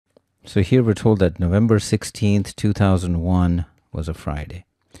So here we're told that November 16th, 2001 was a Friday.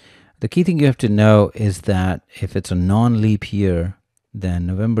 The key thing you have to know is that if it's a non-leap year, then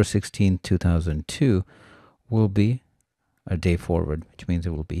November 16th, 2002 will be a day forward, which means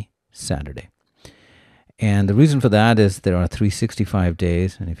it will be Saturday. And the reason for that is there are 365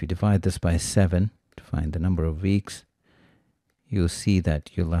 days, and if you divide this by 7 to find the number of weeks, you'll see that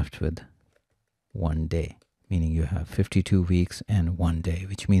you're left with 1 day, meaning you have 52 weeks and 1 day,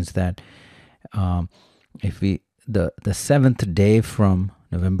 which means that if we the 7th day from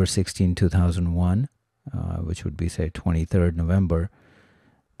November 16, 2001, which would be, say, 23rd November,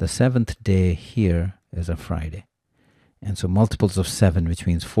 the 7th day here is a Friday. And so multiples of 7, which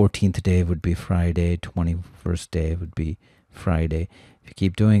means 14th day would be Friday, 21st day would be Friday. If you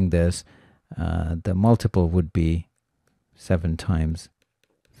keep doing this, the multiple would be 7 times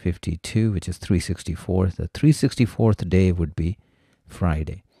 52, which is 364. The 364th day would be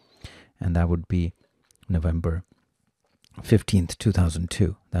Friday. And that would be November 15th,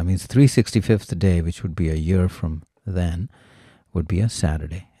 2002. That means 365th day, which would be a year from then, would be a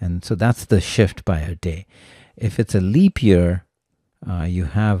Saturday. And so that's the shift by a day. If it's a leap year, you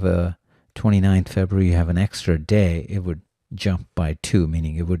have a 29th February, you have an extra day, it would jump by 2,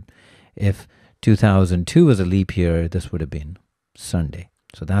 meaning it would, if 2002 was a leap year, this would have been Sunday.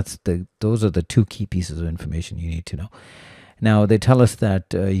 So those are the 2 key pieces of information you need to know. Now, they tell us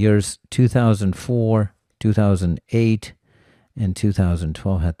that years 2004, 2008, and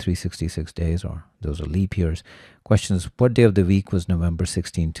 2012 had 366 days, or those are leap years. Question is, what day of the week was November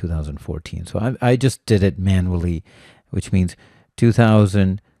 16, 2014? So I just did it manually, which means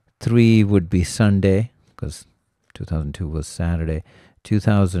 2003 would be Sunday, because 2002 was Saturday.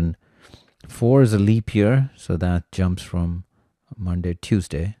 2004 is a leap year, so that jumps from Monday,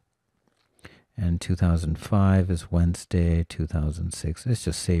 Tuesday. And 2005 is Wednesday. 2006, it's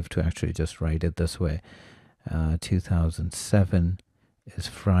just safe to actually just write it this way. 2007 is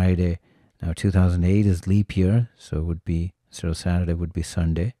Friday. Now 2008 is leap year, so it would be, instead of Saturday, would be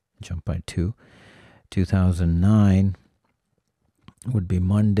Sunday, jump by 2. 2009 would be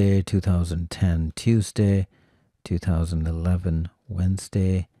Monday. 2010 Tuesday. 2011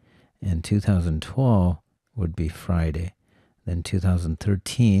 Wednesday, and 2012 would be Friday. Then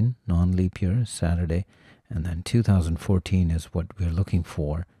 2013, non-leap year, Saturday, and then 2014 is what we're looking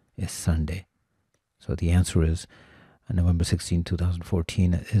for, is Sunday. So the answer is November 16,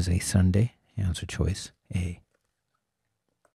 2014 is a Sunday. Answer choice A.